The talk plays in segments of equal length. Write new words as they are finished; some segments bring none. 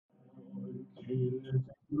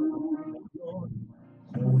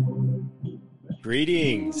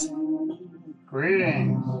Greetings.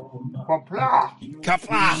 Greetings. Qapla'.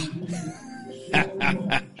 Kapla!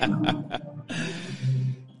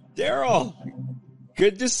 Daryl,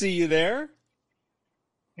 good to see you there.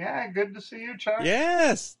 Yeah, good to see you, Chuck.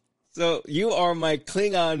 Yes. So you are my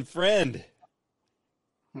Klingon friend.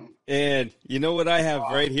 And you know what I have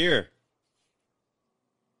right here?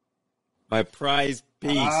 My prize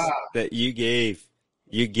piece Ah, that you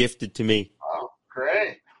gifted to me. oh,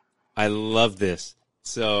 great. I love this.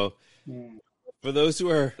 So Hmm. for those who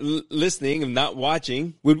are listening and not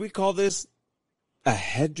watching, would we call this a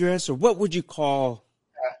headdress, or what would you call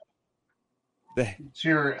the It's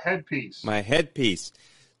your headpiece. my headpiece?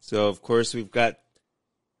 So of course we've got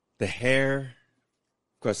the hair.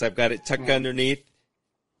 Of course I've got it tucked Hmm. underneath.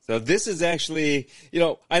 So this is actually,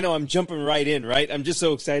 I know I'm jumping right in, right? I'm just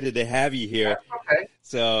so excited to have you here. Okay,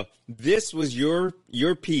 So this was your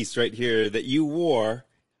piece right here that you wore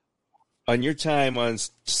on your time on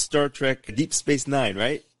Star Trek Deep Space Nine,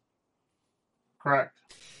 right? correct.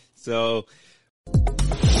 So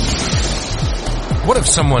What if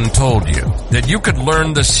someone told you that you could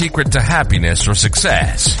learn the secret to happiness or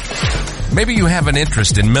success? Maybe you have an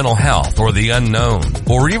interest in mental health or the unknown,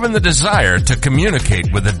 or even the desire to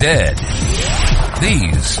communicate with the dead.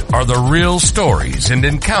 These are the real stories and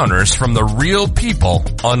encounters from the real people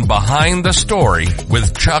on Behind the Story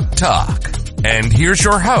with Chuck Talk. And here's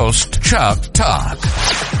your host, Chuck Talk.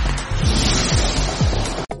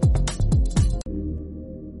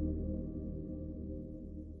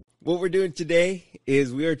 what we're doing today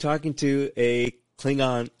is we are talking to a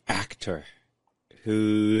Klingon actor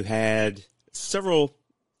who played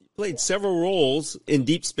several roles in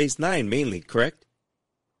Deep Space Nine, mainly, correct?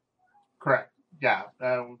 Correct. Yeah,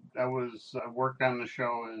 I worked on the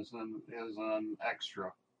show as an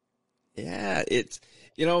extra. Yeah, it's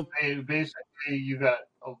Basically, you got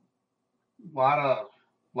a lot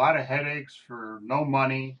of headaches for no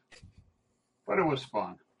money, but it was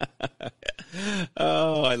fun.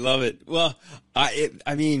 oh, I love it. Well, I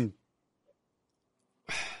mean,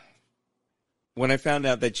 when I found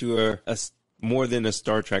out that you were more than a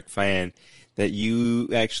Star Trek fan, that you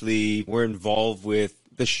actually were involved with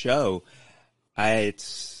the show, I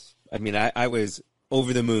was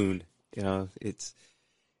over the moon. It's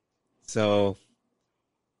so.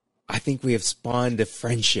 I think we have spawned a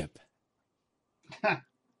friendship.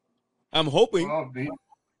 I'm hoping. Well,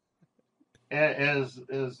 as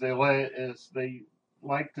they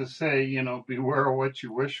like to say, beware of what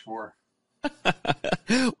you wish for.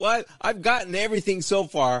 Well, I've gotten everything so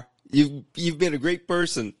far. You've been a great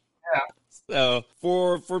person. Yeah. So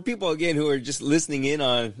for people again who are just listening in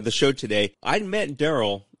on the show today, I met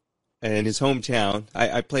Daryl in his hometown.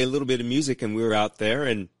 I play a little bit of music, and we were out there,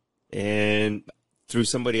 and through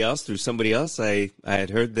somebody else, I had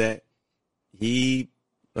heard that he,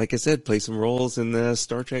 like I said, played some roles in the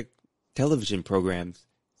Star Trek television programs.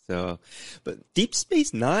 So, but Deep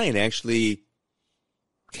Space Nine actually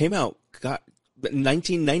came out,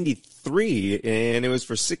 1993, and it was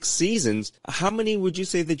for 6 seasons. How many would you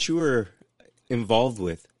say that you were involved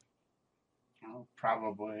with?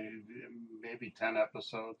 Probably maybe 10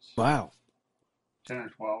 episodes. Wow. 10 or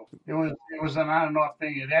 12. It was an on and off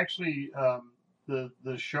thing. It actually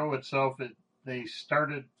the show itself, they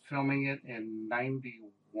started filming it in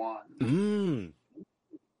 91. Mm.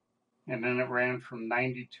 And then it ran from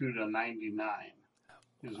 92 to 99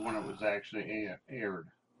 is when it was actually aired.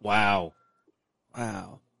 Wow.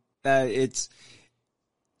 It's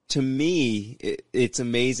to me, it's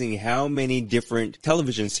amazing how many different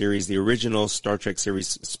television series the original Star Trek series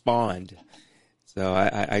spawned. So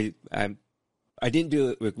I didn't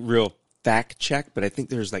do a real fact check, but I think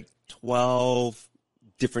there's like 12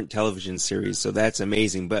 different television series. So that's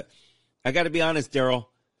amazing. But I got to be honest, Daryl,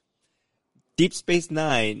 Deep Space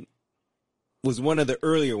Nine was one of the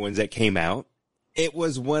earlier ones that came out. It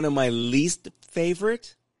was one of my least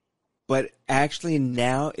favorite, but actually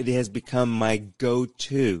now it has become my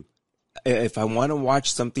go-to. If I want to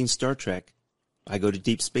watch something Star Trek, I go to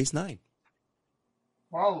Deep Space Nine.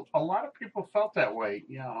 Well, a lot of people felt that way,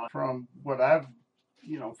 from what I've,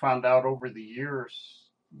 found out over the years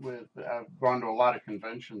I've gone to a lot of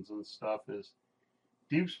conventions and stuff is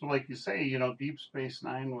like you say, Deep Space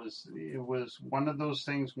Nine was one of those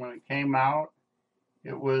things when it came out,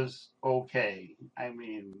 it was okay. I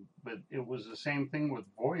mean, but it was the same thing with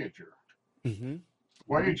Voyager. Mm-hmm.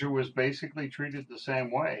 Voyager was basically treated the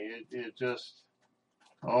same way. It just,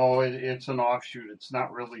 it's an offshoot. It's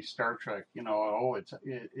not really Star Trek.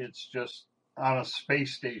 It's just on a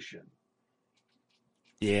space station.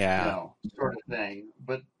 Yeah. sort of thing.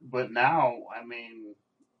 But now, I mean,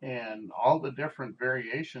 and all the different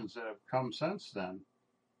variations that have come since then.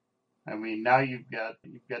 I mean, now you've got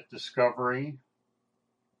Discovery,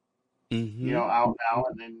 Hmm. out now,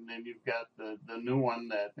 and then you've got the new one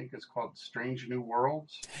that I think is called Strange New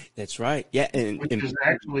Worlds, That's right. Yeah. which And is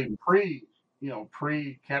actually pre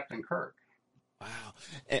Captain Kirk, wow.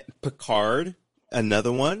 And Picard,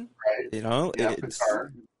 another one. right? Yeah, It's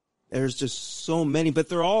Picard. there's just so many, but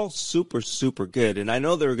they're all super, super good. And I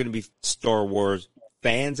know there are going to be Star Wars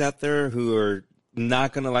fans out there who are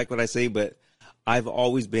not going to like what I say, but I've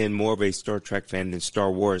always been more of a Star Trek fan than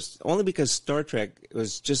Star Wars, only because Star Trek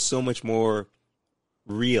was just so much more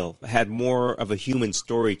real, had more of a human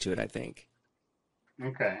story to it, I think.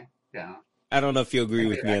 Okay, yeah, I don't know if you agree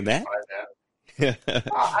with me I on can that. buy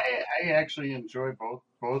that. I actually enjoy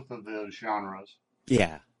both of the genres.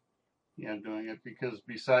 Yeah. Doing it because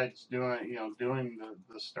besides doing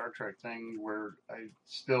the Star Trek thing where I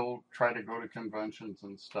still try to go to conventions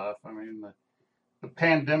and stuff. I mean, the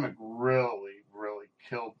pandemic really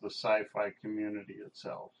killed the sci-fi community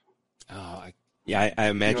itself. Oh, yeah, I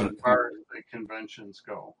imagine. As far as the conventions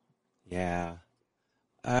go, Yeah.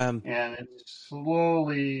 Um, and it's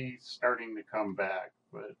slowly starting to come back,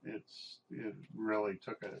 but it really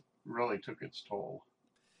took its toll.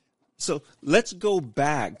 So let's go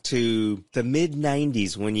back to the mid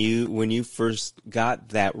 '90s when you first got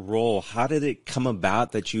that role. How did it come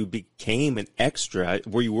about that you became an extra?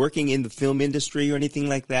 Were you working in the film industry or anything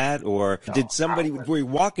like that, or did No, were you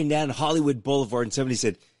walking down Hollywood Boulevard and somebody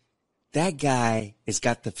said that guy has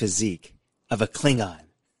got the physique of a Klingon?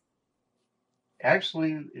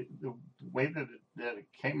 actually, the way that it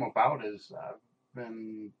came about is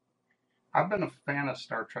been I've been a fan of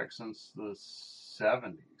Star Trek since the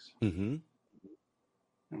 '70s. Mm-hmm.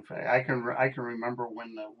 In fact, I can remember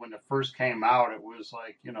when it first came out. It was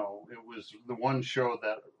like it was the one show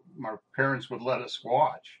that my parents would let us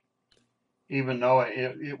watch, even though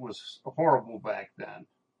it was horrible back then.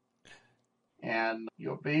 And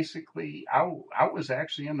basically, I was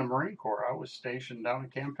actually in the Marine Corps. I was stationed down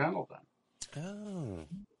at Camp Pendleton, Oh.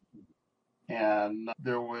 and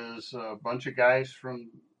there was a bunch of guys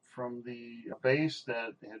from the base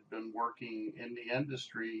that had been working in the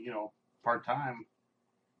industry, part time,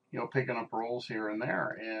 picking up roles here and there.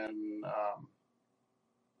 And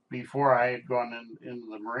before I had gone into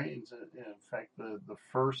the Marines, in fact, the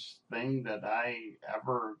first thing that I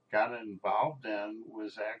ever got involved in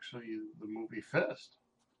was actually the movie Fist,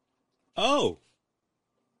 Oh.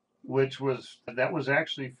 that was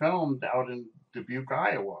actually filmed out in Dubuque,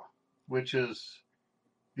 Iowa, which is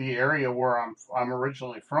the area where I'm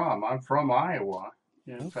originally from. I'm from Iowa.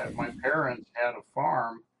 In fact, Okay. my parents had a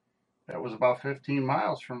farm that was about 15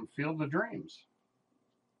 miles from Field of Dreams.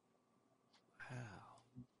 Wow.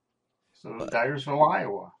 So But Dyersville,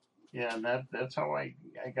 Iowa. Yeah, and that's how I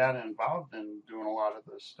got involved in doing a lot of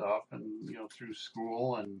this stuff, and through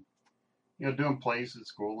school, and doing plays at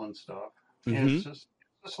school and stuff. And mm-hmm. it's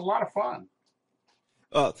just a lot of fun.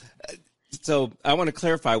 Uh, so I want to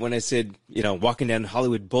clarify when I said, walking down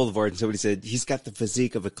Hollywood Boulevard and somebody said he's got the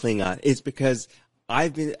physique of a Klingon. It's because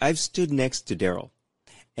I've stood next to Daryl,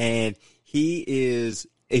 and he is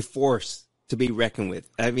a force to be reckoned with.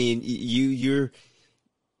 I mean, you're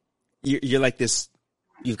like this.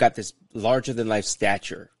 You've got this larger than life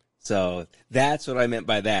stature. So that's what I meant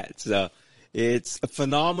by that. So it's a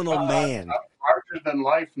phenomenal man. I'm larger than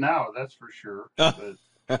life now, that's for sure. But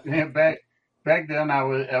yeah, back then I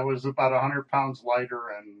was about 100 pounds lighter,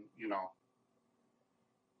 and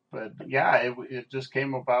but yeah, it just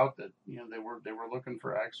came about that they were looking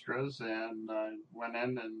for extras, and went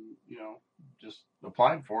in and just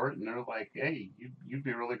applied for it, and they're like, hey, you'd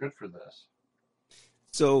be really good for this.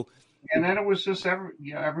 So, And then it was just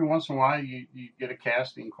every once in a while you get a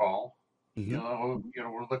casting call. mhm.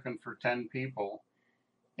 We're looking for 10 people,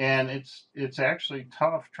 and it's actually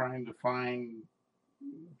tough trying to find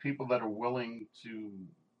people that are willing to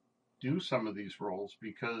do some of these roles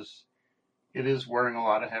because it is wearing a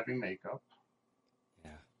lot of heavy makeup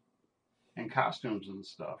Yeah. and costumes and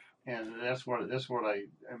stuff. And that's what I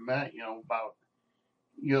meant, about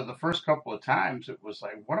the first couple of times it was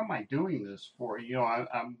like, what am I doing this for?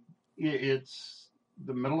 It's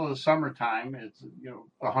the middle of the summertime. It's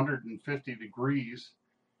 150 degrees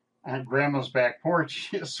on grandma's back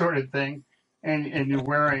porch sort of thing, and you're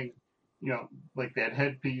wearing like that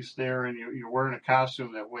headpiece there, and you're wearing a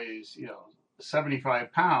costume that weighs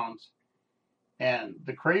 75 pounds. And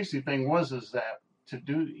the crazy thing was is that to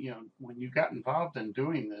do when you got involved in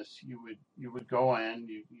doing this, you would go in,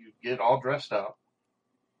 you get all dressed up,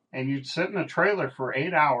 and you'd sit in a trailer for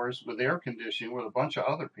 8 hours with air conditioning with a bunch of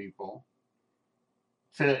other people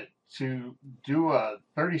to do a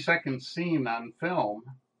 30-second scene on film,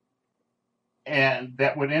 and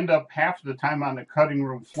that would end up half the time on the cutting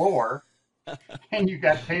room floor, and you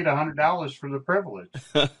got paid $100 for the privilege.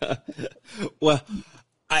 Well,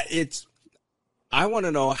 I want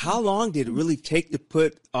to know, how long did it really take to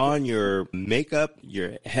put on your makeup,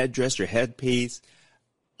 your headdress, your headpiece,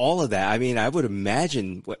 all of that? I mean, I would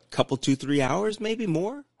imagine, what, couple, 2-3 hours, maybe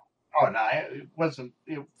more? Oh no, it wasn't.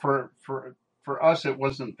 For us, it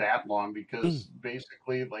wasn't that long, because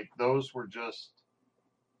basically, like, they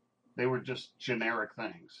were just generic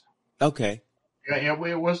things. Okay. Yeah,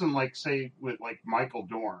 it wasn't like, say, with like Michael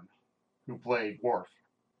Dorn, who played Worf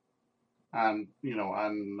on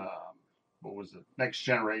what was it, Next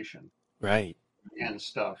Generation, Right. and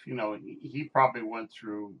stuff. He probably went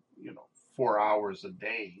through 4 hours a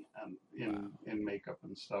day in makeup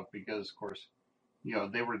and stuff, because of course,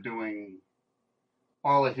 they were doing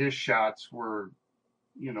all of his shots were,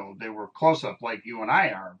 they were close up like you and I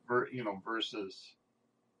are, versus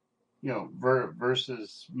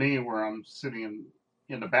me, where I'm sitting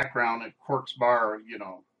in the background at Quark's bar,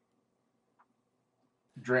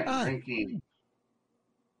 drinking,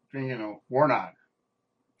 Warnock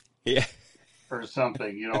Yeah. or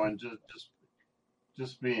something, and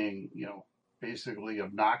just being, basically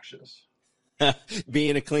obnoxious.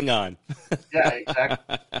 Being a Klingon. Yeah,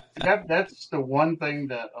 exactly. That's the one thing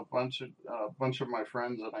that a bunch of my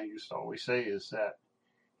friends and I used to always say, is that,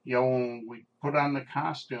 when we put on the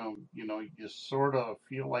costume, you sort of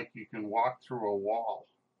feel like you can walk through a wall.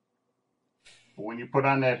 But when you put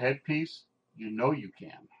on that headpiece, you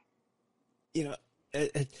can.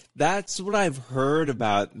 That's what I've heard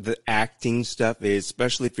about the acting stuff, is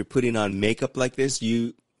especially if you're putting on makeup like this,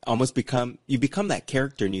 you almost become that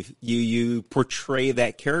character, and you portray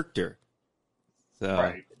that character. So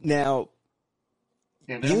Right. Now,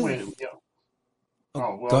 And then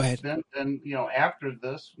go ahead. Then after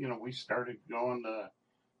this, we started going to, a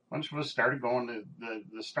bunch of us started going to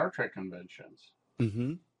the Star Trek conventions.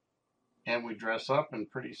 Mm-hmm. And we dress up, and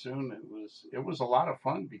pretty soon it was a lot of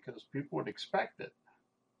fun, because people would expect it.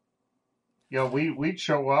 We'd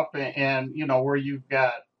show up, and where you've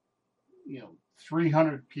got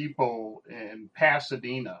 300 people in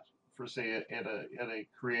Pasadena, for, say, at a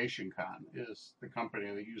Creation Con, is the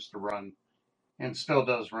company that used to run and still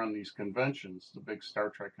does run these conventions, the big Star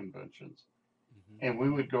Trek conventions. Mm-hmm. And we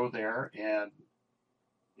would go there, and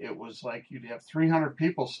it was like you'd have 300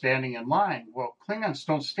 people standing in line. Well, Klingons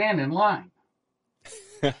don't stand in line.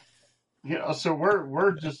 So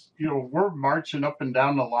we're just, we're marching up and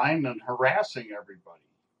down the line and harassing everybody.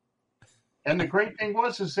 And the great thing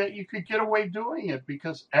is that you could get away doing it,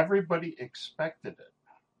 because everybody expected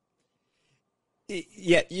it.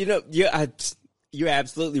 Yeah, you're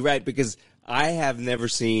absolutely right, because I have never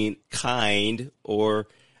seen kind or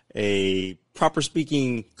a proper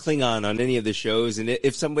speaking Klingon on any of the shows. And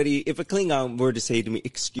if a Klingon were to say to me,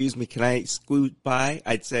 "Excuse me, can I scoot by?"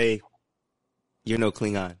 I'd say, "You're no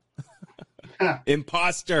Klingon."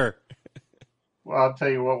 Imposter. Well, I'll tell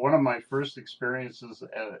you what, one of my first experiences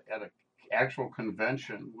at an actual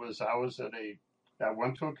convention was, I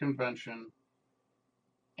went to a convention,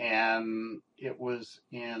 and it was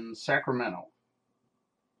in Sacramento.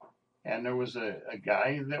 And there was a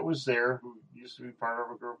guy that was there who used to be part of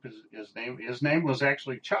a group. His name was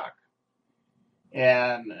actually Chuck.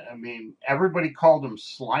 And I mean, everybody called him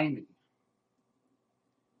Slimy,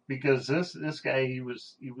 because this guy,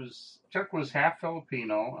 Chuck was half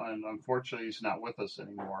Filipino, and unfortunately he's not with us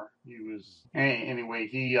anymore. Anyway,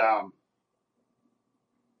 he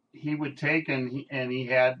would take, and he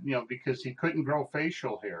had, because he couldn't grow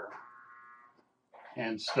facial hair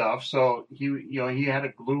and stuff, so he had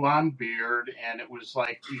a glue-on beard, and it was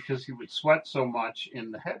like, because he would sweat so much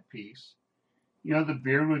in the headpiece, the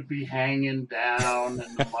beard would be hanging down,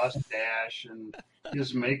 and the mustache, and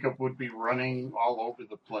his makeup would be running all over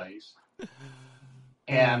the place.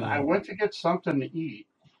 And I went to get something to eat,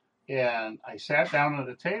 and I sat down at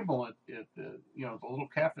a table at the the little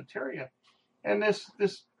cafeteria, and this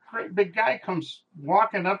great big guy comes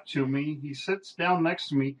walking up to me. He sits down next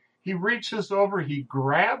to me. He reaches over, he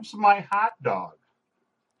grabs my hot dog,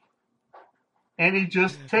 and he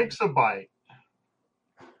just takes a bite.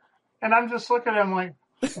 And I'm just looking at him like,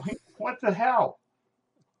 what the hell?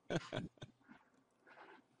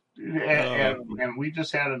 And we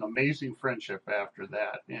just had an amazing friendship after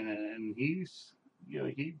that. And he's,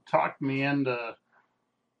 he talked me into,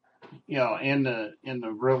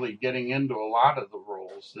 into really getting into a lot of the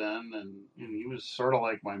roles then. And he was sort of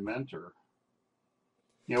like my mentor.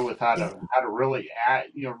 with Yeah, how to really act,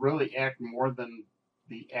 really act more than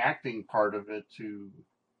the acting part of it to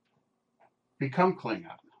become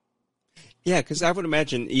Klingon. yeah, because I would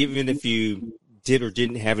imagine even if you did or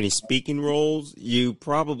didn't have any speaking roles, you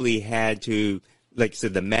probably had to, like you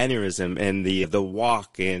said, the mannerism and the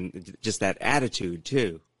walk and just that attitude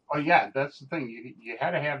too. Oh yeah, that's the thing. You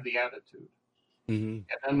had to have the attitude. Hmm.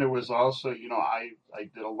 And then there was also, I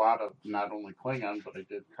did a lot of not only Klingon, but I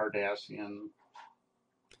did Cardassian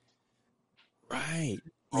Right.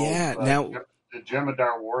 roles. Yeah. Now, The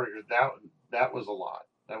Jem'Hadar warrior, that was a lot.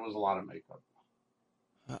 That was a lot of makeup.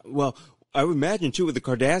 well, I would imagine too with the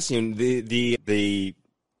Cardassian, the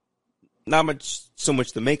not much so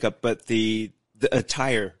much the makeup, but the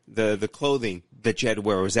attire, the clothing that you had to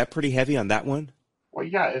wear. Was that pretty heavy on that one? Well,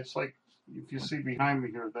 yeah, it's like if you see behind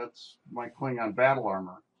me here, that's my Klingon battle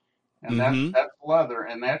armor, and Mm-hmm. that's leather,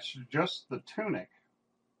 and that's just the tunic.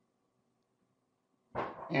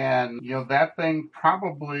 And that thing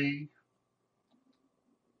probably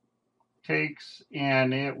takes,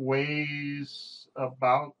 and it weighs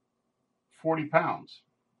about 40 pounds,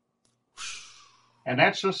 and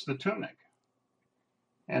that's just the tunic.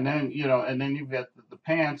 And then you've got the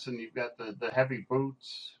pants, and you've got the heavy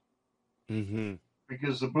boots, Mm-hmm.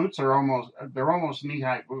 because the boots are almost knee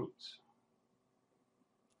high boots.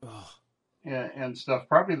 Oh, And stuff.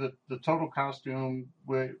 Probably the total costume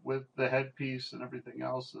with the headpiece and everything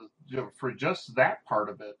else is, for just that part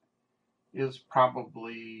of it is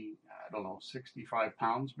probably, I don't know, 65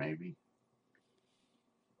 pounds maybe.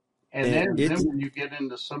 And and then it's when you get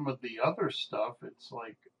into some of the other stuff, it's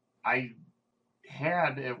like I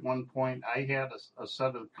had at one point I had a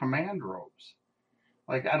set of command robes.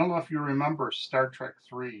 Like, I don't know if you remember Star Trek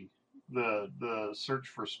 3, the Search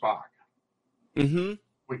for Spock, mm-hmm.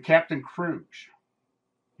 with Captain Kruge.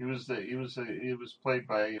 He was played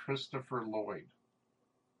by Christopher Lloyd.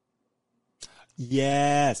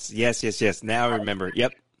 Yes, yes, yes, yes. Now I remember.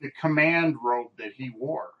 Yep. The command robe that he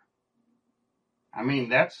wore. I mean,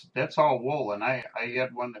 that's all wool, and I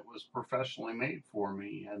had one that was professionally made for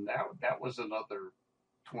me, and that was another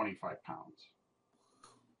 25 pounds.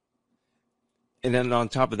 And then on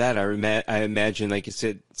top of that, I imagine, like you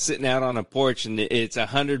said, sitting out on a porch and it's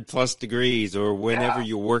 100+ degrees, or whenever Yeah,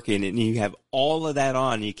 you're working, and you have all of that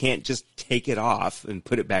on. You can't just take it off and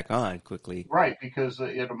put it back on quickly. right. Because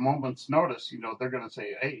at a moment's notice, they're going to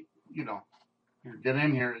say, "Hey, get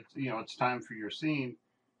in here. It's time for your scene."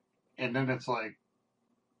 And then it's like,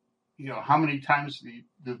 how many times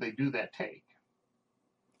do they do that take?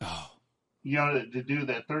 Oh, To do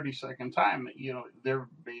that 30-second time, there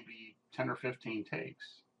may be 10 or 15 takes.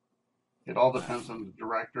 It all depends on the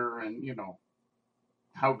director and,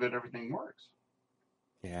 how good everything works.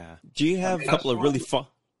 yeah. Do you I have a mean, that's couple of one. really fun?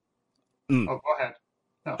 Mm. Oh, go ahead.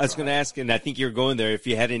 No, I was go going to ahead. ask, and I think you're going there. If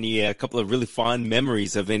you had any a couple of really fond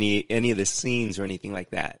memories of any of the scenes or anything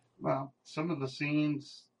like that. Well, some of the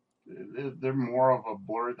scenes, they're more of a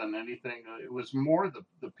blur than anything. It was more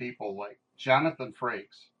the people, like Jonathan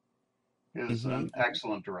Frakes is Mm-hmm. an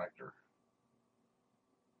excellent director.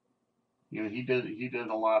 He did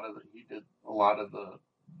a lot of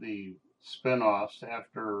the spin-offs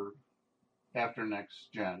after Next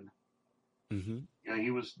Gen. Mm-hmm.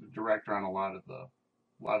 He was the director on a lot of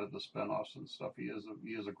the spin-offs and stuff. He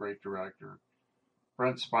is a great director.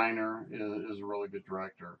 Brent Spiner is a really good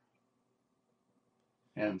director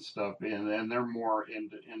and stuff, and they're more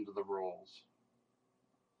into the roles.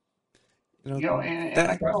 You know And I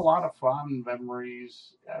that. got a lot of fond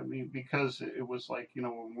memories. I mean, because it was like,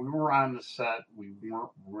 when we were on the set, we weren't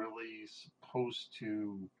really supposed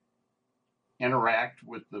to interact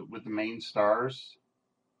with the main stars.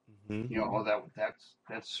 Mm-hmm.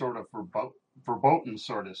 That's sort of verboten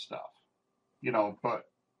sort of stuff. But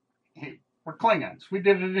hey, we're Klingons. We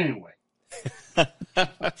did it anyway.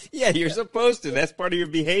 Yeah, you're supposed to. That's part of your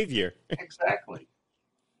behavior. Exactly.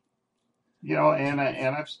 And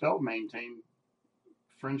I've still maintained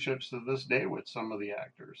friendships to this day with some of the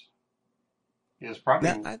actors. Is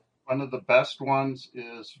Now, probably one of the best ones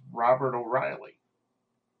is Robert O'Reilly,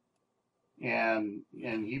 and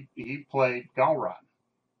he played Galron,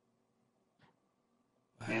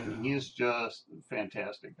 and wow. he's just a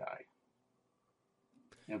fantastic guy.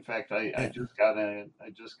 In fact, I Yeah. just got a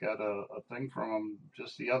thing from him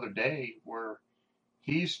just the other day where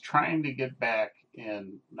he's trying to get back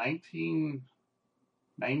in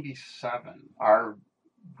 1997. Our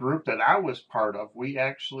group that I was part of, we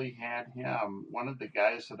actually had him, one of the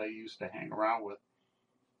guys that I used to hang around with.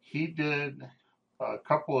 He did a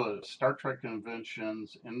couple of Star Trek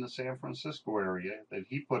conventions in the San Francisco area that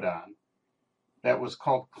he put on that was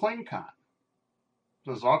called KlingCon. It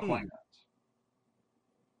was all Hmm. Klingons.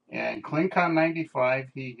 And CleanCon 95,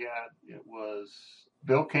 it was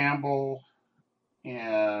Bill Campbell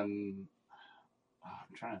and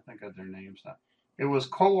I'm trying to think of their names now. It was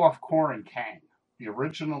Koloff, Kor, and Kang, the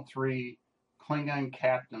original three Klingon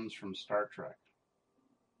captains from Star Trek,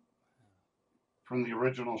 from the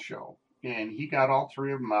original show. And he got all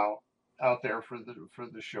three of them out there for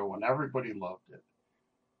the show, and everybody loved it.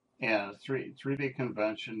 And a three-day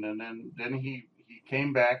convention, and then he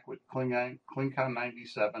came back with CleanCon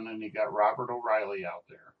 97, and he got Robert O'Reilly out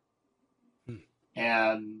there.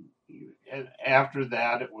 And after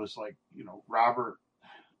that, it was like, Robert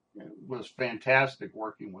was fantastic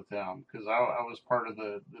working with him, because I was part of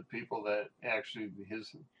the people that actually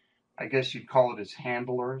I guess you'd call it his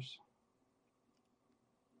handlers,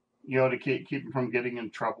 to keep him from getting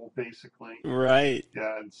in trouble, basically. Right.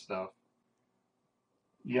 Yeah, and stuff.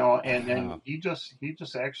 And then Wow. he just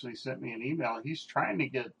actually sent me an email. He's trying to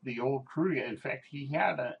get the old crew. In fact, he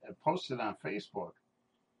had posted on Facebook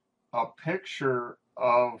a picture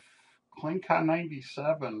of CleanCon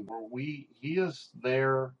 97 where he is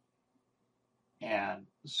there and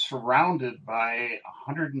surrounded by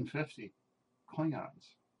 150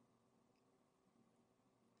 Klingons.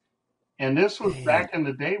 And this was Man. back in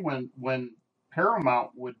the day when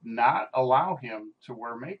Paramount would not allow him to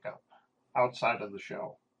wear makeup outside of the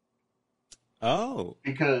show. Oh.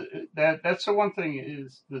 Because that's the one thing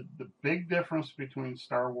is the big difference between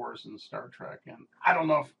Star Wars and Star Trek. And I don't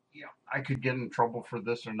know if I could get in trouble for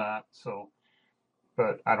this or not,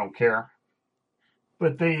 but I don't care.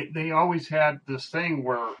 But they always had this thing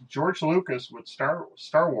where George Lucas with Star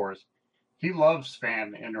Wars, he loves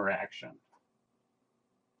fan interaction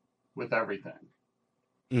with everything.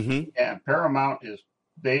 Mm-hmm. And Paramount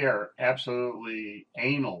they are absolutely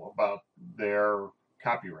anal about their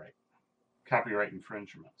copyright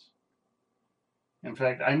infringements. In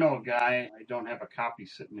fact, I know a guy, I don't have a copy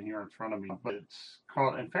sitting here in front of me, but it's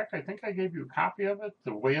called, in fact, I think I gave you a copy of it,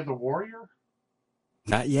 The Way of the Warrior.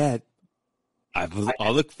 Not yet.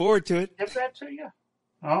 I'll look forward to it. Give that to you?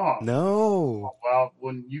 Oh. No. Well,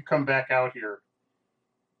 when you come back out here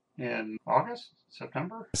in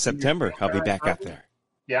September, I'll be back out there.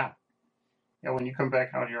 Yeah. Yeah, when you come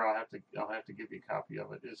back out here, I'll have to give you a copy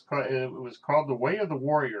of it. It was called The Way of the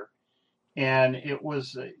Warrior, and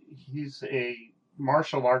he's a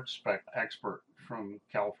martial arts expert from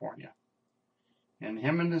California, and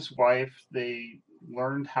him and his wife, they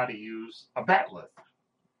learned how to use a batleth,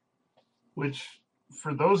 which,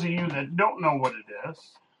 for those of you that don't know what it is,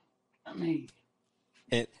 I mean.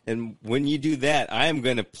 And when you do that, I am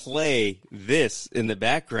going to play this in the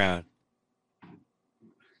background.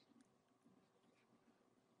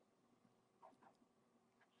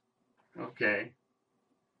 Okay.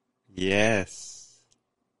 Yes.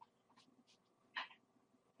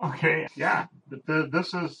 Okay. Yeah. But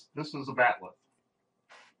this is a batleth.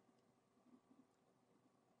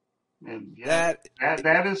 And yeah,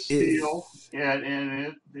 that is steel,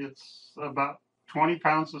 and it's about 20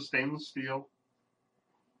 pounds of stainless steel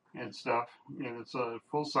and stuff, and it's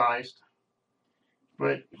full sized.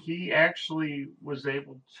 But he actually was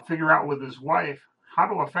able to figure out with his wife how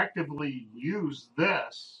to effectively use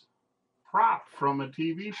this prop from a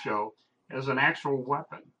TV show as an actual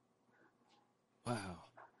weapon. Wow.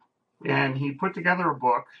 And he put together a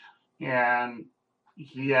book, and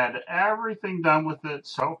he had everything done with it,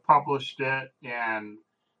 self-published it, and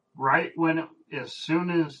right as soon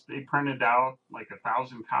as they printed out like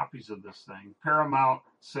 1,000 copies of this thing, Paramount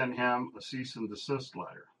sent him a cease and desist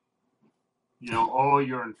letter.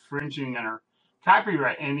 You're infringing on our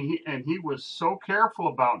copyright, and he was so careful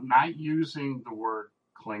about not using the word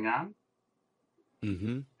Klingon,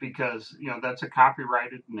 mm-hmm. because that's a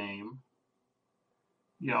copyrighted name.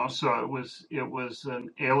 So it was an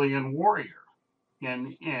alien warrior.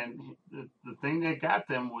 And the thing that got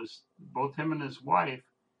them was both him and his wife,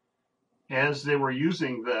 as they were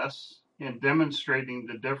using this and demonstrating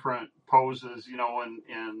the different poses,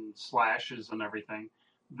 and slashes and everything,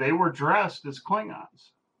 they were dressed as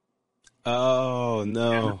Klingons. Oh,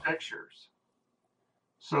 no. In the pictures.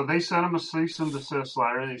 So they sent him a cease and desist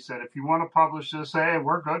letter. They said, if you want to publish this, hey,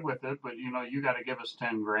 we're good with it, but you got to give us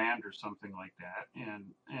 $10,000 or something like that.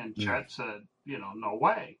 And Chet said, no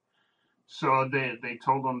way. So they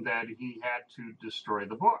told him that he had to destroy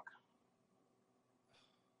the book.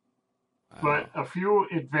 Wow. But a few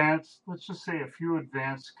advanced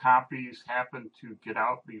copies happened to get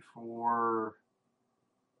out before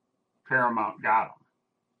Paramount got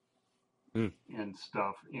them and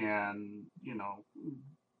stuff. And,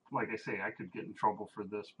 like I say, I could get in trouble for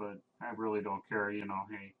this, but I really don't care. Hey,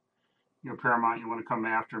 Paramount, you want to come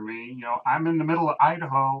after me? I'm in the middle of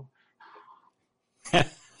Idaho.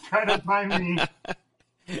 try to find me,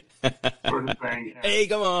 sort of thing. Hey,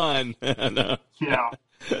 come on. No. Yeah.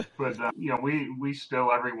 But, we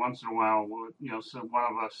still, every once in a while, so one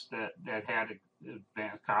of us that had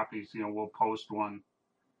advanced copies, we'll post one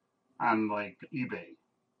on like eBay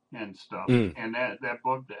and stuff. Mm. And that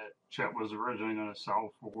book that Chet was originally going to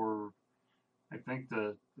sell for, I think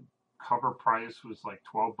the cover price was like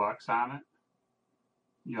 $12 on it.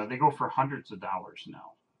 They go for hundreds of dollars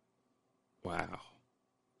now. Wow.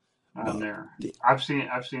 On there. I've seen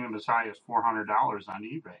them as high as $400 on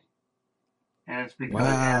eBay. And it's because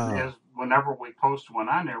as whenever we post one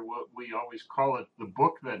on there, we always call it the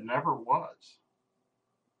book that never was.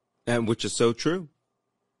 And which is so true.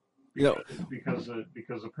 Because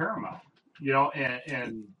of Paramount.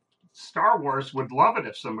 And Star Wars would love it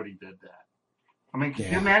if somebody did that. I mean,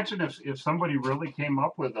 can you imagine if somebody really came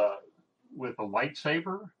up with a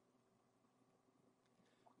lightsaber?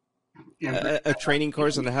 A training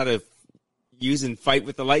course on how to use and fight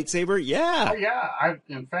with the lightsaber? Yeah. Oh, yeah.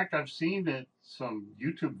 In fact, I've seen some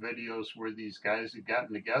YouTube videos where these guys have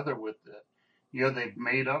gotten together with they've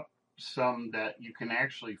made up some that you can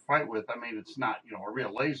actually fight with. I mean, it's not, a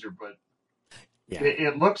real laser, but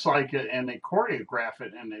it looks like it, and they choreograph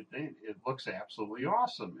it, and it looks absolutely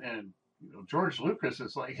awesome. And, George Lucas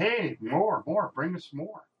is like, hey, more, bring us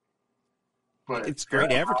more. But it's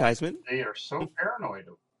great advertisement. They are so paranoid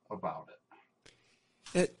about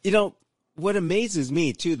it. What amazes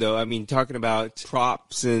me too, though, I mean, talking about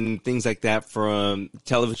props and things like that from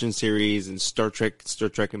television series and Star Trek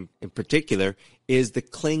in particular, is the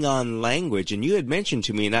Klingon language. And you had mentioned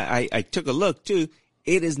to me, and I took a look too,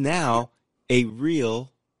 it is now a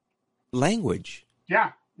real language.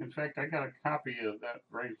 Yeah. In fact, I got a copy of that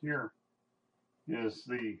right here. Is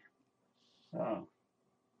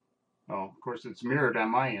of course, it's mirrored on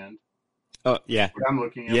my end. Oh, yeah. What I'm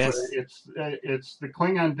looking at. Yes. It's the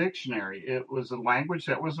Klingon dictionary. It was a language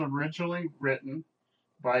that was originally written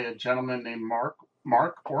by a gentleman named Mark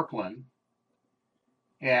Orklin,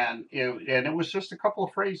 and it was just a couple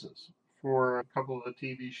of phrases for a couple of the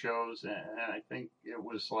TV shows, and I think it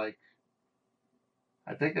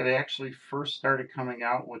actually first started coming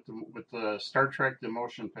out with the Star Trek the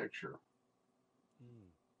Motion Picture.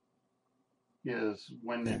 Is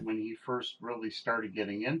when he first really started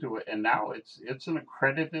getting into it, and now it's an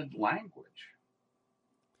accredited language.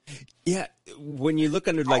 Yeah, when you look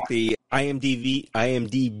under like the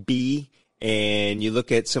IMDb, and you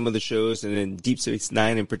look at some of the shows, and in Deep Space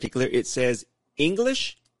Nine in particular, it says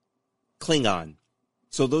English, Klingon.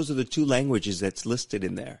 So those are the two languages that's listed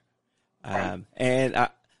in there. Right. And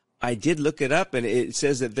I did look it up, and it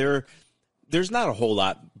says that there's not a whole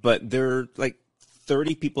lot, but there are like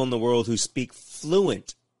 30 people in the world who speak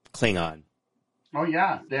fluent Klingon. Oh,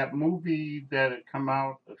 yeah. That movie that had come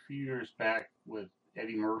out a few years back with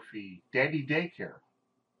Eddie Murphy, Daddy Daycare.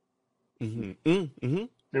 Mm-hmm. Mm-hmm.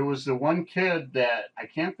 There was the one kid that I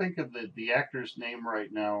can't think of the actor's name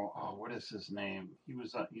right now. Oh, what is his name? He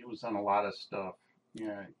was on a lot of stuff.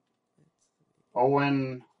 Yeah.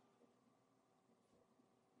 Owen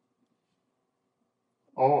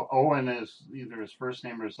is either his first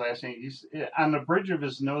name or his last name. He's on the bridge of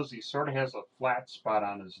his nose. He sort of has a flat spot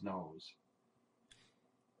on his nose.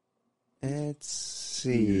 Let's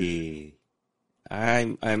see.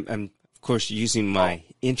 I'm of course using my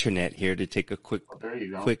internet here to take a quick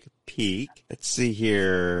peek. Let's see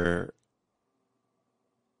here.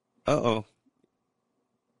 One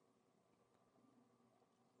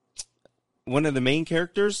of the main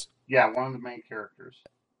characters? Yeah, one of the main characters.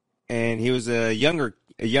 And he was a younger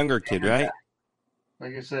kid, right?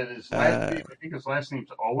 Like I said, his last name, I think his last name's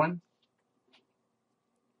Owen.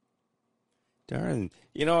 Darn.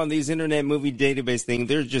 On these internet movie database thing,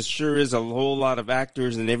 there just sure is a whole lot of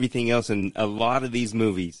actors and everything else in a lot of these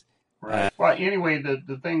movies. Right. Well, anyway,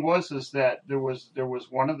 the thing is that there was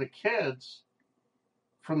one of the kids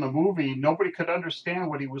from the movie. Nobody could understand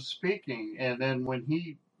what he was speaking, and then when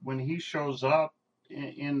he shows up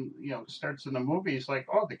in starts in the movie, he's like,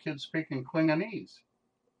 oh, the kid's speaking Klingonese.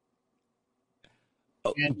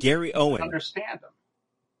 Oh, Gary Owen. Understand him.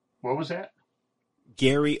 What was that?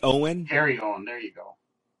 Gary Owen? Gary Owen, there you go.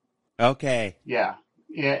 Okay. Yeah.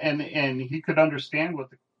 Yeah, and he could understand what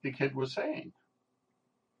the kid was saying.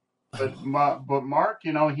 But Mark,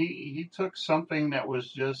 he took something that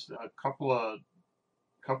was just a couple of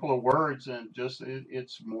words and just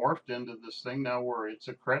it's morphed into this thing now where it's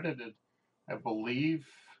accredited, I believe,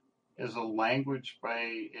 as a language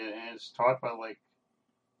and it's taught by like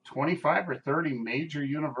 25 or 30 major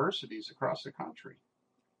universities across the country.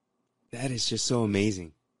 That is just so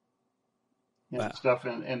amazing. And stuff,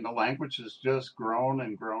 and the language has just grown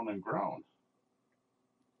and grown and grown.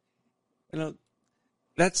 You know,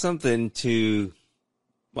 that's something to,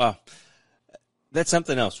 well, that's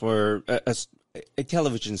something else for a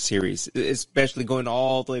television series, especially going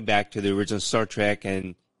all the way back to the original Star Trek.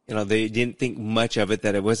 And, you know, they didn't think much of it,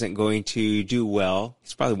 that it wasn't going to do well.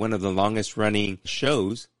 It's probably one of the longest running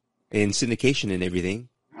shows in syndication and everything.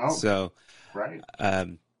 Oh, So, right.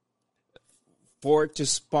 For it to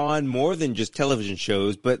spawn more than just television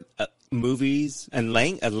shows, but movies and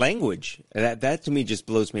a language, that to me just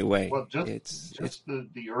blows me away. Well, just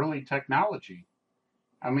the early technology.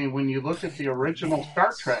 I mean, when you look at the original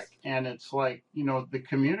Star Trek, and it's like, you know, the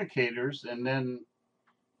communicators, and then,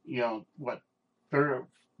 you know, what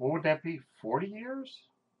would that be? 40 years?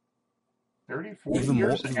 30, 40 Even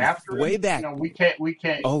years more, after way it? back. You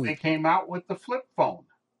know, Oh, they came out with the flip phone.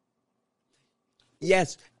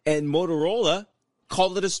 yes, and Motorola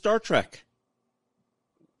called it a Star Trek.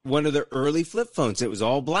 One of the early flip phones. It was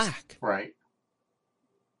all black. Right.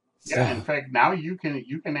 So, Yeah, in fact, now you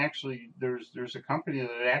can actually, there's a company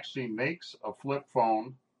that actually makes a flip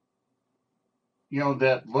phone, you know,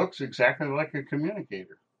 that looks exactly like a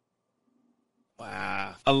communicator.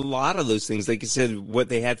 wow. A lot of those things, like you said, what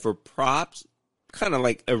they had for props, kind of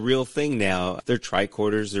like a real thing now. They're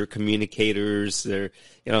tricorders, they're communicators, they're,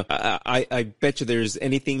 you know, I bet you there's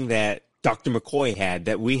anything that Dr. McCoy had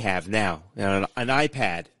that we have now. You know, an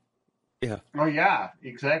iPad. Yeah. Oh yeah,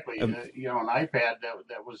 exactly. Um, You know, an iPad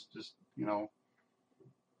that was just, you know,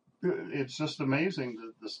 it's just amazing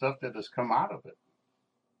the stuff that has come out of it.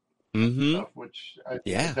 mm-hmm. Stuff which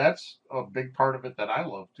Yeah. that's a big part of it that I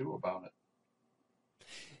love too about it.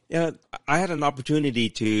 Yeah, I had an opportunity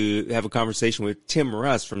to have a conversation with Tim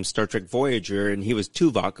Russ from Star Trek Voyager, and he was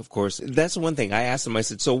Tuvok, of course. That's the one thing I asked him. I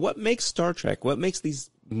said, so what makes Star Trek, what makes these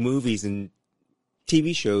movies and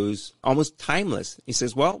TV shows almost timeless? He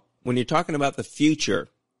says, well, when you're talking about the future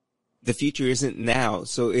isn't now,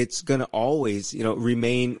 so it's going to always, you know,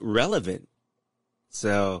 remain relevant.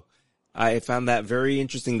 So I found that very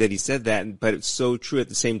interesting that he said that, but it's so true at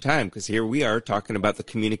the same time, because here we are talking about the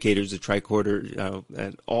communicators, the tricorder,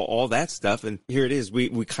 and all that stuff, and here it is. We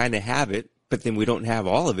kind of have it, but then we don't have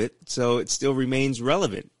all of it, so it still remains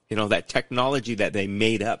relevant. You know, that technology that they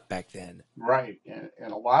made up back then. Right,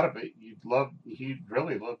 and a lot of it he'd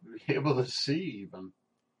really love to be able to see even.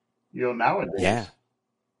 You know, nowadays. Yeah.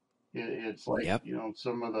 It's like, Yep. you know,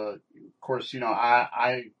 some of the, of course, you know,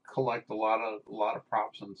 I collect a lot of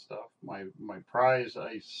props and stuff. My prize,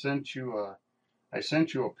 I sent you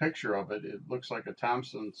a picture of it. It looks like a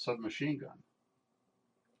Thompson submachine gun.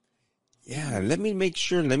 Yeah, let me make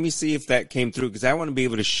sure. Let me see if that came through, because I want to be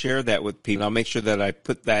able to share that with people. I'll make sure that I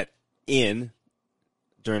put that in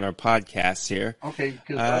during our podcast here. Okay,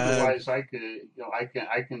 because otherwise I could, you know,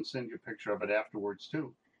 I can send you a picture of it afterwards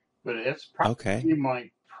too. But it's probably Okay.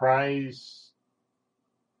 my prize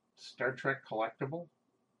Star Trek collectible.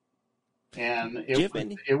 And Do you have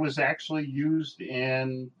any? it was actually used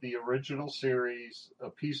in the original series,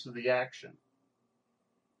 A Piece of the Action.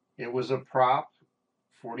 It was a prop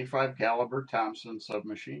 45 caliber Thompson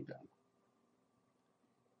submachine gun.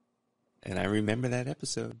 And I remember that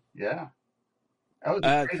episode. Yeah. That was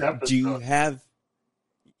a great episode. Do you have?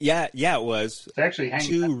 Yeah, it was It's actually hanging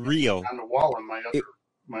too real. on the wall in It,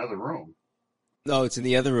 my other room. no, it's in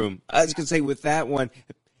the other room. I was gonna say with that one,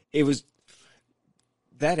 it was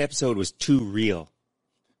that episode was too real.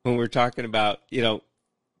 When we're talking about, you know,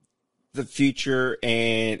 the future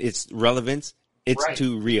and its relevance, it's Right.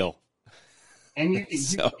 too real. And you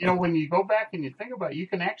So, know, when you go back and you think about it, you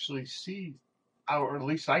can actually see, or at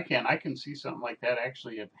least I can see something like that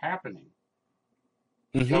actually happening.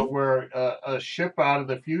 You know, hmm where a ship out of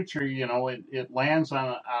the future, you know, it lands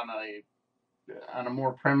on a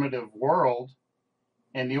more primitive world,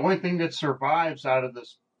 and the only thing that survives out of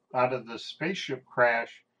the spaceship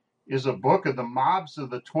crash is a book of the mobs of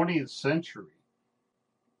the 20th century,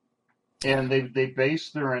 and they base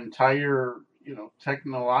their entire, you know,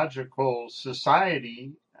 technological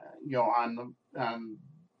society, you know, on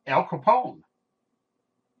Al Capone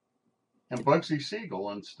and Bugsy Siegel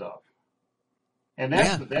and stuff. And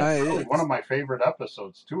yeah, that's really one of my favorite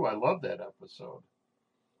episodes too. I love that episode.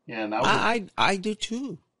 And I do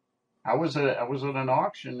too. I was at an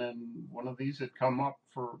auction, and one of these had come up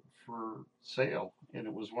for sale, and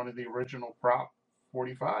it was one of the original prop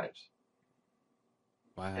 45s.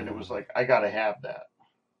 And it was Wow. like, I got to have that.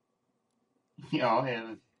 You know,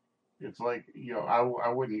 and it's like, you know, I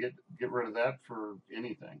wouldn't get rid of that for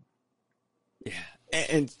anything. Yeah.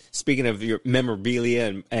 And speaking of your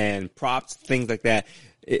memorabilia and props, things like that,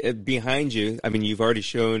 behind you, I mean, you've already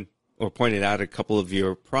shown or pointed out a couple of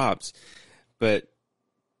your props, but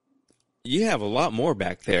you have a lot more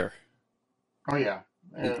back there. Oh yeah,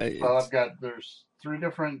 Well, It's,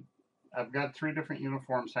 I've got three different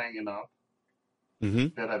uniforms hanging up hmm.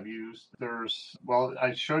 that I've used. Well,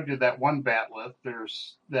 I showed you that one batleth.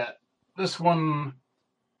 This one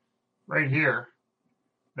right here.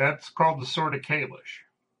 That's called the Sword of Kalish,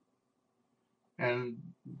 and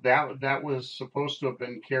that was supposed to have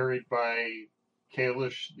been carried by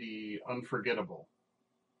Kalish the Unforgettable,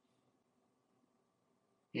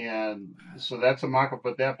 and so that's a mock-up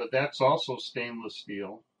of that. But that's also stainless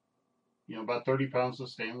steel. About 30 pounds of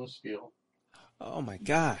stainless steel Oh my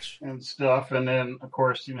gosh. and stuff. And then, of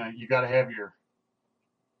course, you got to have your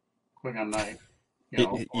Klingon knife,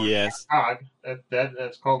 or Yes. Tog.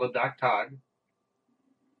 That's called a Doc Tog,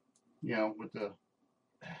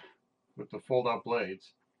 with the fold-out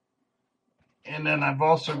blades. And then I've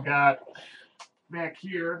also got back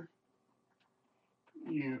here,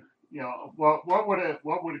 well, what would a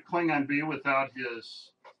Klingon be without his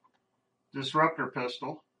disruptor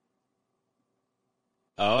pistol?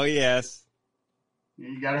 Oh yes.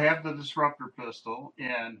 You got to have the disruptor pistol,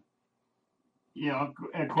 and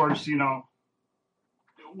of course,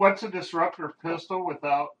 what's a disruptor pistol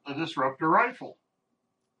without a disruptor rifle?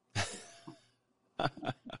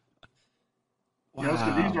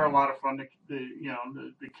 So these are a Wow. lot of fun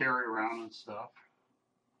to carry around and stuff.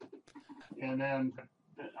 And then,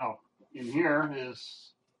 oh, in here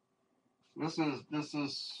is this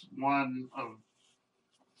is one of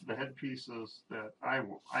the headpieces that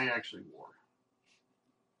I actually wore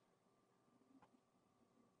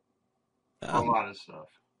for a Um, lot of stuff,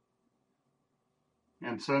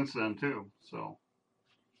 and since then too. So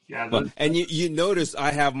yeah, well, and you notice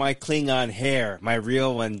I have my Klingon hair, my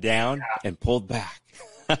real one down and pulled back.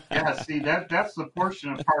 yeah. See, that's the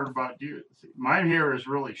fortunate part about you. See, my hair is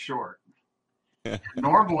really short.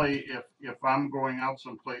 Normally, if I'm going out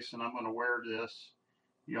someplace and I'm going to wear this,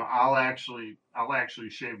 I'll actually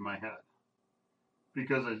shave my head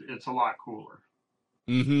because it's a lot cooler.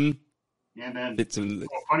 Mm-hmm. And then Fits in. the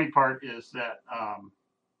funny part is that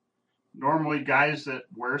normally guys that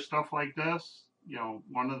wear stuff like this,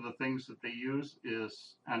 one of the things that they use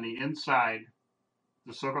is on the inside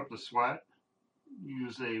to soak up the sweat,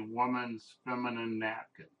 use a woman's feminine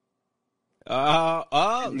napkin. Oh,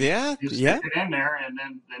 And yeah, you stick yeah. it in there, and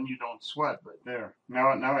then you don't sweat. But there, now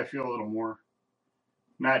I feel a little more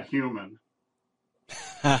not human.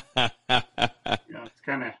 It's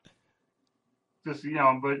kind of just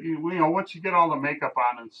but once you get all the makeup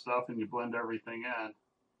on and stuff, and you blend everything in,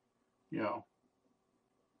 you know.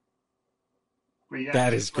 But yeah,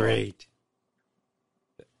 That is great.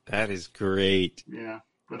 That is great. yeah.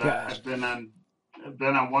 But Gosh. I've been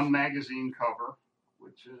on one magazine cover,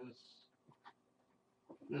 which is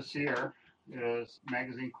this here is a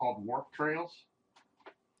magazine called Warp Trails,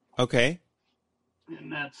 Okay.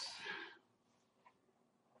 and that's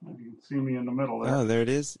you can see me in the middle there Oh, there it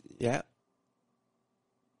is. Yeah.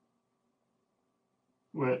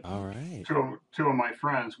 with All right. two of my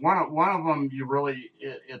friends. One of them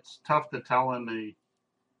it's tough to tell in the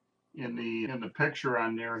picture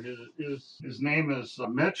on there. His name is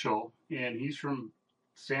Mitchell, and he's from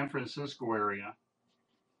San Francisco area.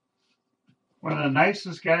 One of the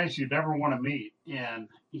nicest guys you'd ever want to meet, and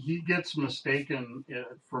he gets mistaken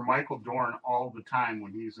for Michael Dorn all the time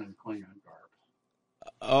when he's in Klingon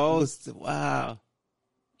garb, Oh, wow.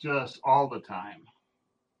 just all the time.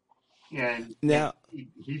 And Now,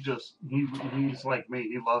 he's like me.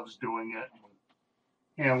 He loves doing it,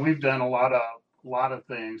 and we've done a lot of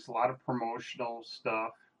things, a lot of promotional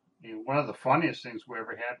stuff. And one of the funniest things we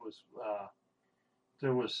ever had was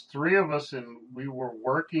there was three of us, and we were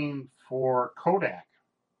working for Kodak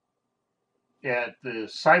at the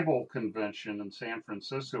Cybol convention in San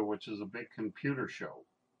Francisco, which is a big computer show.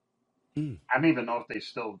 mm, I don't even know if they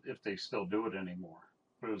still do it anymore,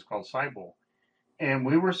 but it was called Cybol. And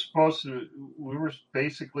we were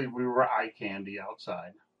eye candy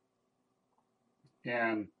outside,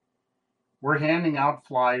 and we're handing out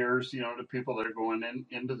flyers, to people that are going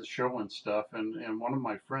into the show and stuff. And one of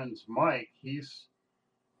my friends, Mike, he's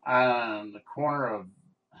on the corner of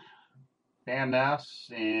Van Ness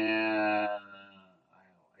and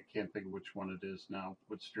I can't think of which one it is now,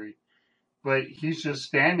 what street. But he's just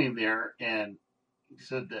standing there, and he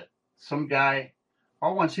said that some guy,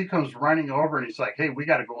 all once he comes running over, and he's like, "Hey, we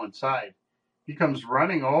got to go inside." He comes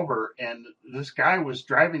running over, and this guy was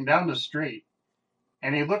driving down the street,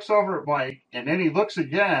 and he looks over at Mike, and then he looks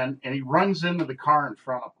again, and he runs into the car in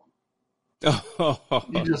front of him. oh,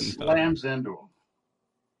 He just no. slams into him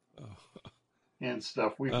and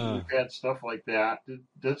stuff. We've Uh, had stuff like that.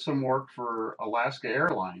 Did some work for Alaska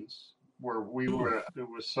Airlines, where mm, there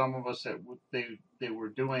was some of us that they were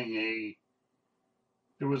doing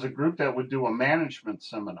there was a group that would do a management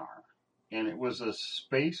seminar, and it was a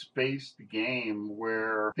space-based game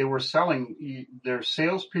where they were selling. Their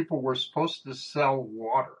salespeople were supposed to sell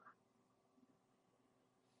water,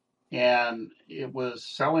 and it was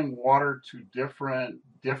selling water to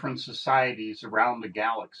different societies around the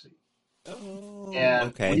galaxy. Oh, And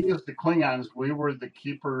okay. we, as the Klingons, we were the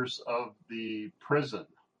keepers of the prison.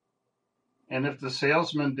 And if the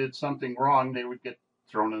salesman did something wrong, they would get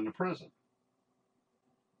thrown into prison.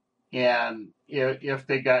 And if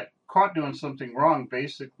they got caught doing something wrong,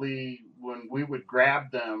 basically, when we would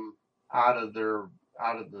grab them out of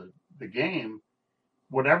the game,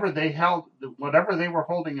 whatever they were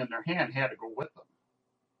holding in their hand had to go with them.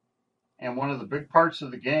 And one of the big parts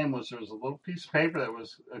of the game was there was a little piece of paper that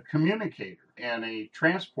was a communicator and a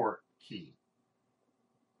transport key.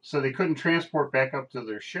 So they couldn't transport back up to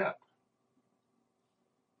their ship.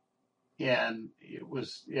 And it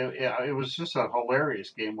was just a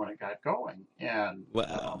hilarious game when it got going. And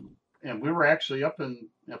Wow. and we were actually up in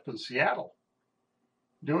Seattle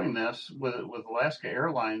doing this with Alaska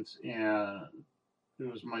Airlines, and it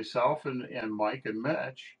was myself and Mike and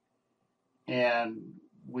Mitch, and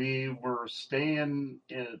we were staying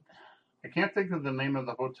in, I can't think of the name of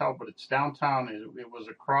the hotel, but it's downtown. It was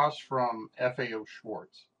across from FAO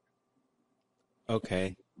Schwartz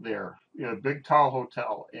Okay. there, a big tall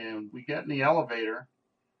hotel. And we get in the elevator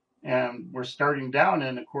and we're starting down.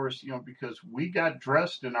 And of course, because we got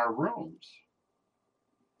dressed in our rooms.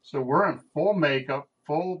 So we're in full makeup,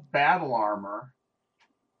 full battle armor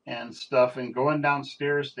and stuff, and going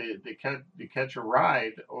downstairs to catch a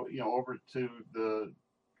ride, over to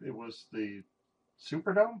it was the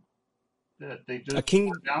Superdome that they A just king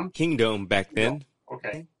tore down. kingdom back then.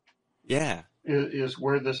 Okay, Yeah. is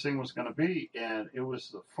where this thing was going to be, and it was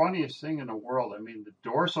the funniest thing in the world. I mean, the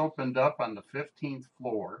doors opened up on the 15th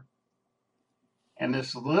floor, and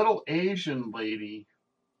this little Asian lady,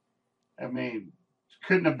 I mean,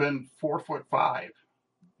 couldn't have been 4'5",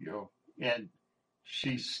 and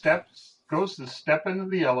she goes to step into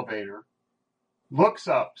the elevator, looks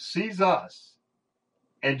up, sees us,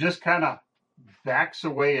 and just kind of backs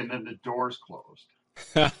away, and then the doors closed.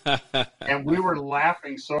 And we were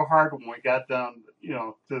laughing so hard when we got down,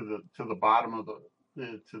 to the bottom of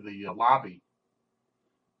the lobby,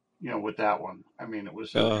 with that one. I mean, it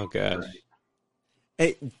was Oh gosh. great.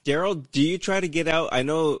 Hey, Daryl, do you try to get out? I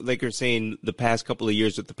know, like you're saying, the past couple of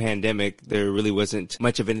years with the pandemic, there really wasn't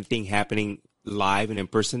much of anything happening live and in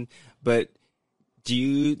person. But do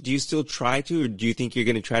you still try to, or do you think you're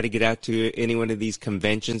going to try to get out to any one of these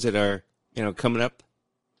conventions that are, coming up?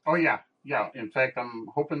 Oh yeah, yeah. In fact, I'm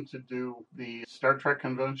hoping to do the Star Trek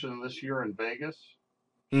convention this year in Vegas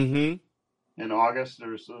Mm-hmm. in August.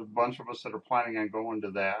 There's a bunch of us that are planning on going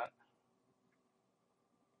to that.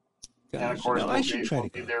 And of Gosh, course, I should try we'll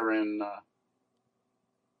to be go. there in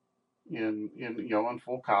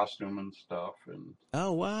full costume and stuff. And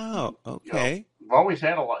Oh wow. you know, Okay. we've always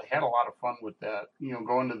had a lot of fun with that.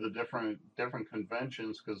 Going to the different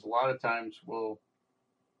conventions, because a lot of times we'll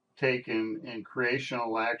take and creation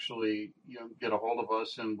will actually get a hold of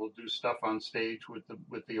us, and we'll do stuff on stage with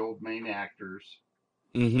the old main actors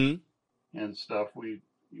Mm-hmm. and stuff. We've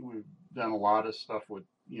done a lot of stuff with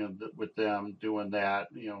with them doing that.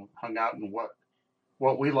 Hung out in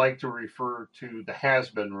what we like to refer to the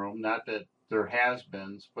has-been room. Not that they're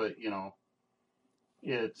has-beens, but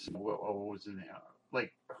it's what was it?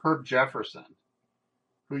 Like Herb Jefferson,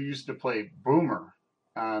 who used to play Boomer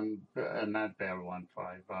on not Babylon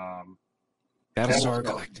 5, Battlestar Battlestar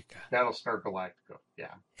Galactica. Battlestar Galactica.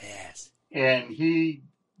 Yeah, Yes. and he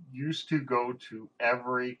used to go to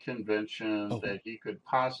every convention Oh. that he could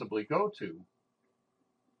possibly go to.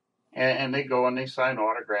 And they go and they sign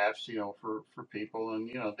autographs, for people, and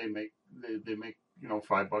they make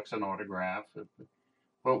 $5 an autograph.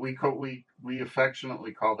 But we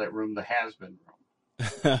affectionately call that room the has-been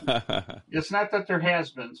room. It's not that they're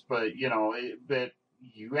has-beens, but but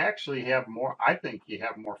you actually have more. I think you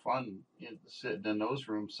have more fun sitting in those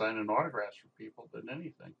rooms signing autographs for people than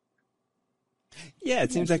anything. Yeah,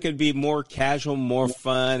 it seems like it'd be more casual, more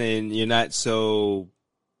fun, and you're not so.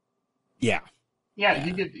 Yeah. Yeah,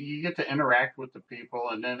 Yeah. you get to interact with the people,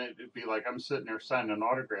 and then it'd be like I'm sitting there signing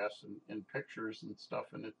autographs and pictures and stuff,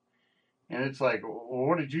 and it's like, well,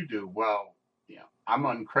 what did you do? Well, I'm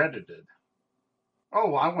uncredited.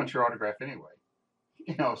 Oh, well, I want your autograph anyway.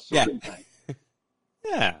 Yeah. Sort of thing.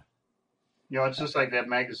 Yeah. It's just like that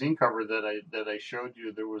magazine cover that I showed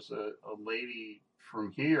you. There was a lady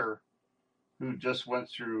from here who just went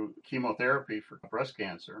through chemotherapy for breast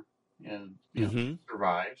cancer, and Mm-hmm.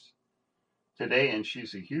 survives today, and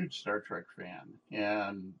she's a huge Star Trek fan,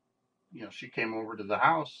 and she came over to the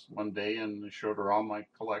house one day and I showed her all my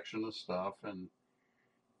collection of stuff, and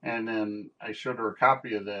then I showed her a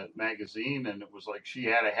copy of that magazine, and it was like she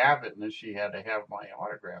had to have it, and then she had to have my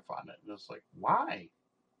autograph on it, and it's like, why?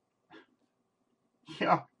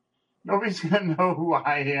 Yeah, nobody's gonna know who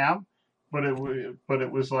I am, but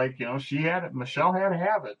it was like, she had it. Michelle had to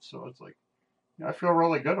have it, so it's like, I feel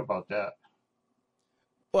really good about that.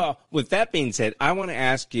 Well, with that being said, I want to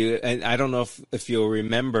ask you, and I don't know if you'll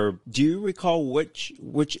remember, do you recall which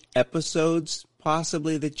episodes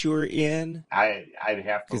possibly that you were in? I'd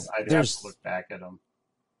have to look back at them.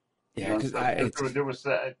 Yeah, because there was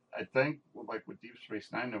I think like with Deep Space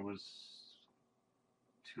Nine, there was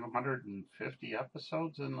 250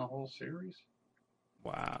 episodes in the whole series.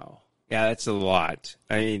 Wow. Yeah, that's a lot.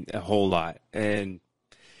 I mean, a whole lot. And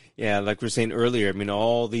yeah, like we were saying earlier, I mean,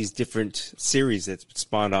 all these different series that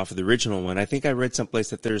spawned off of the original one. I think I read someplace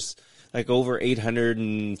that there's like over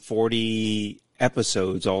 840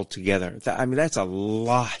 episodes altogether. I mean, that's a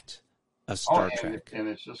lot of Star Trek. And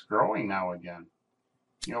it's just growing now again.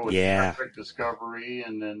 With Star Trek Discovery,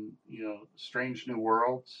 and then, Strange New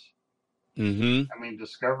Worlds. Mm-hmm. I mean,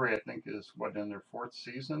 Discovery, I think, is in their 4th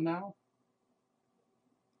season now?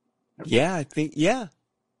 Yeah, I think, yeah.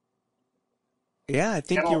 Yeah, I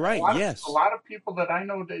think you're right. Yes. A lot of people that I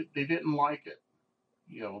know, they didn't like it,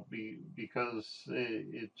 because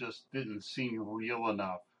it just didn't seem real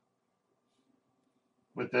enough.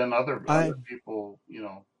 But then other people,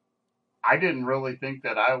 I didn't really think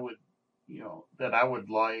that I would, that I would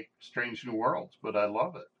like Strange New Worlds, but I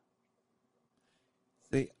love it.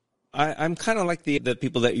 See, I'm kind of like the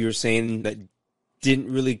people that you were saying that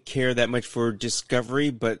didn't really care that much for Discovery,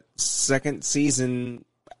 but second season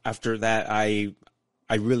after that, I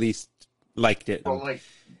really liked it. Well, like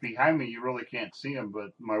behind me, you really can't see them,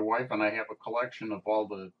 but my wife and I have a collection of all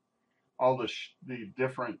the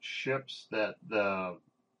different ships that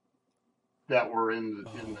were in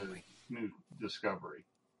the new Discovery.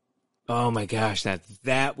 Oh my gosh,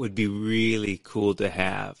 that would be really cool to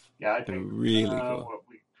have. Yeah, I think really cool. What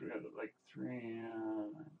we had like 3.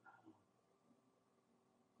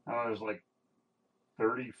 There's like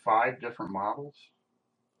 35 different models.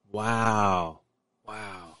 Wow.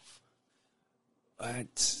 I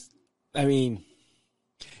mean,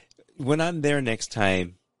 when I'm there next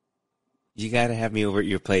time, you got to have me over at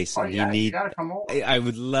your place. Oh, yeah, you got to come over. I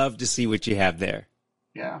would love to see what you have there.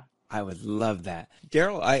 Yeah. I would love that.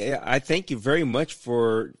 Daryl, I thank you very much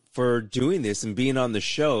for doing this and being on the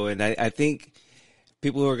show. And I think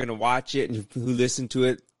people who are going to watch it and who listen to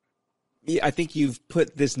it, I think you've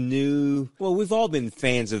put this we've all been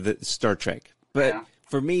fans of the Star Trek. But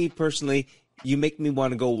for me personally, you make me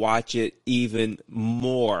want to go watch it even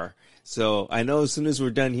more. So I know as soon as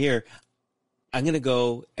we're done here, I'm going to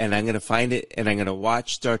go and I'm going to find it and I'm going to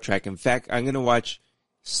watch Star Trek. In fact, I'm going to watch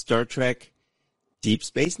Star Trek Deep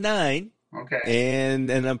Space Nine. Okay.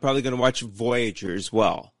 And I'm probably going to watch Voyager as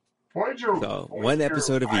well. Voyager. One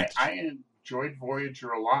episode of each. I enjoyed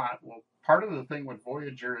Voyager a lot. Well, part of the thing with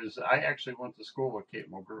Voyager is I actually went to school with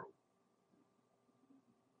Kate Mulgrew.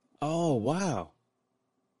 Oh, wow.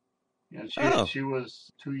 Yeah, she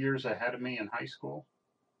was 2 years ahead of me in high school.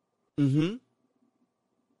 Mm-hmm.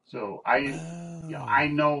 So I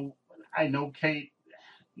know Kate.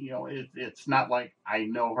 It's not like I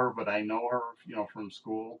know her, but I know her, from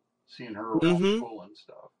school, seeing her around school and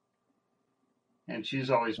stuff. And she's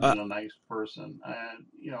always been a nice person. And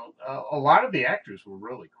a lot of the actors were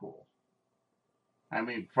really cool. I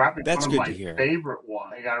mean, probably that's one of my hear. favorite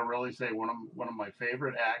one. I gotta really say one of my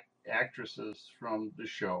favorite actresses from the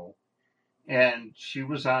show, and she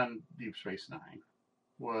was on Deep Space Nine,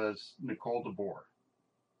 was Nicole DeBoer.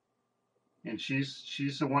 And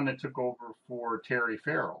she's the one that took over for Terry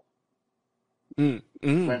Farrell when they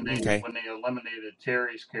eliminated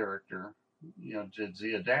Terry's character,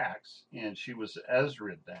 Jadzia Dax, and she was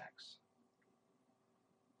Ezra Dax.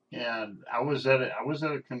 And I was at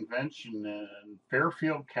a convention in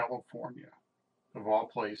Fairfield, California, of all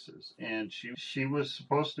places, and she was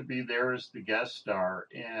supposed to be there as the guest star,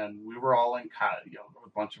 and we were all in a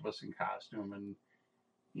bunch of us in costume, and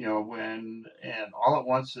and all at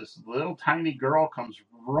once this little tiny girl comes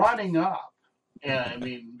running up. And I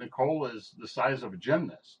mean, Nicole is the size of a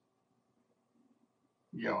gymnast,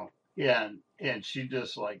 and she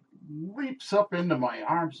just like leaps up into my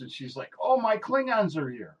arms and she's like, "Oh, my Klingons are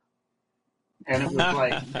here." And it was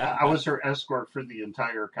like, I was her escort for the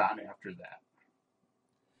entire con after that.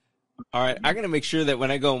 All right. I'm going to make sure that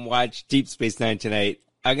when I go and watch Deep Space Nine tonight,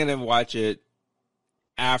 I'm going to watch it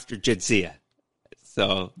after Jadzia.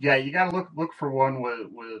 So yeah, you got to look for one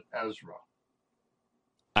with Ezra.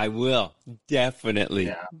 I will. Definitely.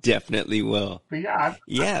 Yeah. Definitely will. But yeah, I've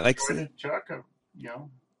Yeah, like I enjoyed said, it, Chuck. You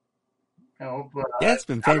know, but yeah, it's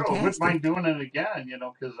been I don't know. I wouldn't mind fantastic. doing it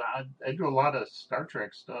again. Because I do a lot of Star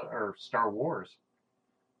Trek stuff or Star Wars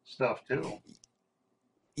stuff too.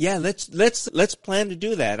 Yeah, let's plan to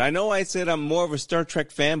do that. I know I said I'm more of a Star Trek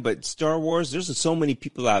fan, but Star Wars, there's so many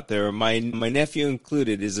people out there. My nephew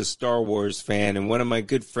included is a Star Wars fan, and one of my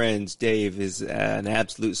good friends, Dave, is an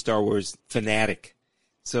absolute Star Wars fanatic.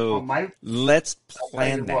 Well, So let's I'll tell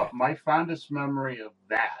plan you that. what, my fondest memory of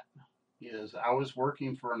that is I was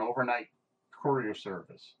working for an overnight courier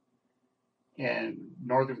service in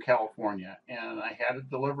Northern California, and I had a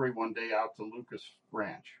delivery one day out to Lucas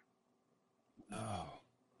Ranch. Oh,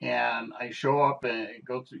 And I show up and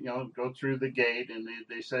go through the gate, and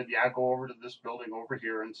they said, yeah, go over to this building over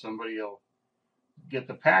here, and somebody will get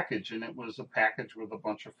the package. And it was a package with a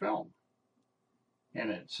bunch of film in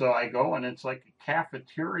it. So I go, and it's like a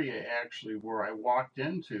cafeteria actually where I walked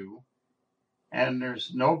into, and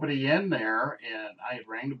there's nobody in there. And I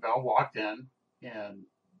rang the bell, walked in, and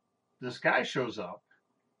this guy shows up,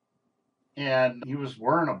 and he was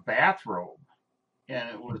wearing a bathrobe, and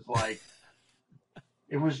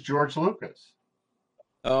it was George Lucas.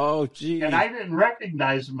 oh, And gee. I didn't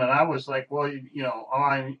recognize him, and I was like, "Well,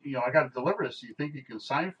 I got to deliver this. You think you can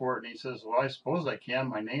sign for it?" And he says, "Well, I suppose I can.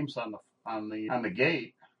 My name's on the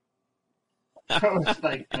gate." So it's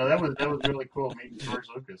like, that was really cool meeting George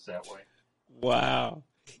Lucas that way. Wow.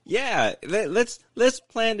 Yeah, let's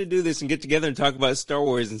plan to do this and get together and talk about Star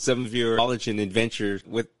Wars and some of your knowledge and adventure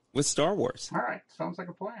with Star Wars. All right, sounds like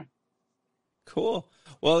a plan. Cool.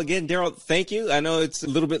 Well, again, Daryl, thank you. I know it's a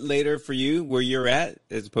little bit later for you where you're at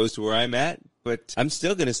as opposed to where I'm at, but I'm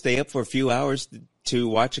still going to stay up for a few hours to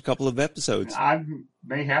watch a couple of episodes. I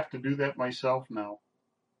may have to do that myself now.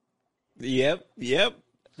 Yep, yep.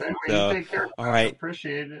 So anyway, So, you take care. all I right.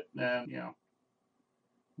 appreciate it, and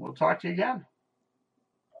we'll talk to you again.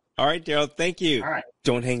 All right, Daryl, thank you. All right.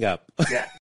 Don't hang up. Yeah.